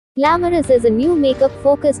Glamorous is a new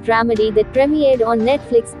makeup-focused dramedy that premiered on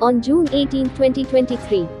Netflix on June 18,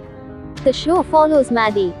 2023. The show follows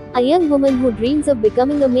Maddy, a young woman who dreams of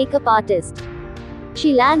becoming a makeup artist.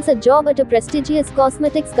 She lands a job at a prestigious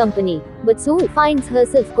cosmetics company, but soon finds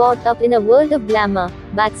herself caught up in a world of glamour,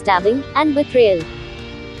 backstabbing, and betrayal.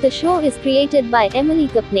 The show is created by Emily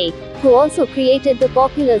Kapnek, who also created the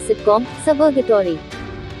popular sitcom, Suburgatory.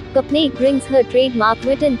 Kapnek brings her trademark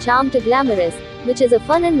wit and charm to Glamorous, which is a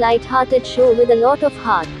fun and light-hearted show with a lot of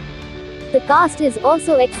heart. The cast is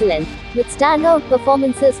also excellent, with standout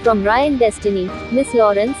performances from Ryan Destiny, Miss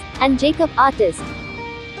Lawrence, and Jacob Artist.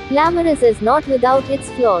 Glamorous is not without its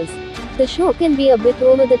flaws. The show can be a bit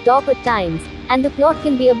over the top at times, and the plot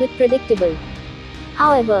can be a bit predictable.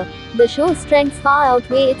 However, the show's strengths far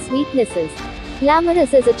outweigh its weaknesses.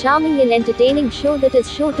 Glamorous is a charming and entertaining show that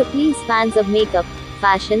is sure to please fans of makeup,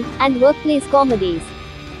 fashion, and workplace comedies.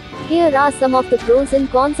 Here are some of the pros and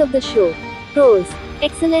cons of the show. Pros: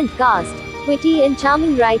 excellent cast, witty and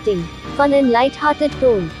charming writing, fun and light-hearted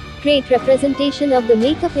tone, great representation of the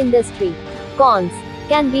makeup industry. Cons: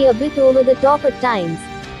 can be a bit over the top at times.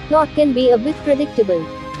 Plot can be a bit predictable.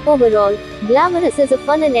 Overall, Glamorous is a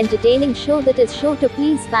fun and entertaining show that is sure to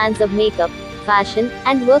please fans of makeup, fashion,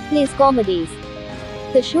 and workplace comedies.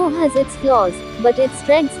 The show has its flaws, but its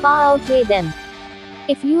strengths far outweigh them.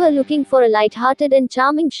 If you are looking for a light-hearted and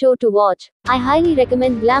charming show to watch, I highly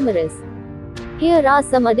recommend Glamorous. Here are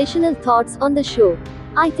some additional thoughts on the show.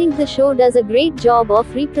 I think the show does a great job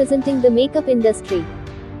of representing the makeup industry.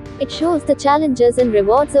 It shows the challenges and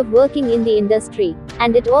rewards of working in the industry,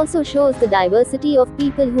 and it also shows the diversity of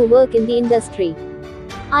people who work in the industry.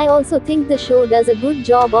 I also think the show does a good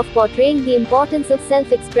job of portraying the importance of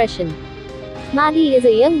self-expression. Maddy is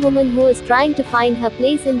a young woman who is trying to find her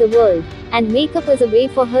place in the world, and makeup is a way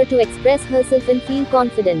for her to express herself and feel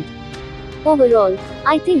confident. Overall,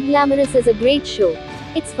 I think Glamorous is a great show.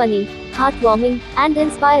 It's funny, heartwarming, and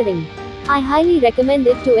inspiring. I highly recommend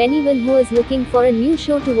it to anyone who is looking for a new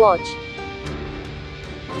show to watch.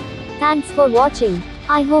 Thanks for watching.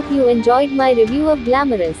 I hope you enjoyed my review of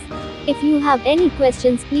Glamorous. If you have any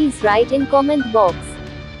questions, please write in comment box.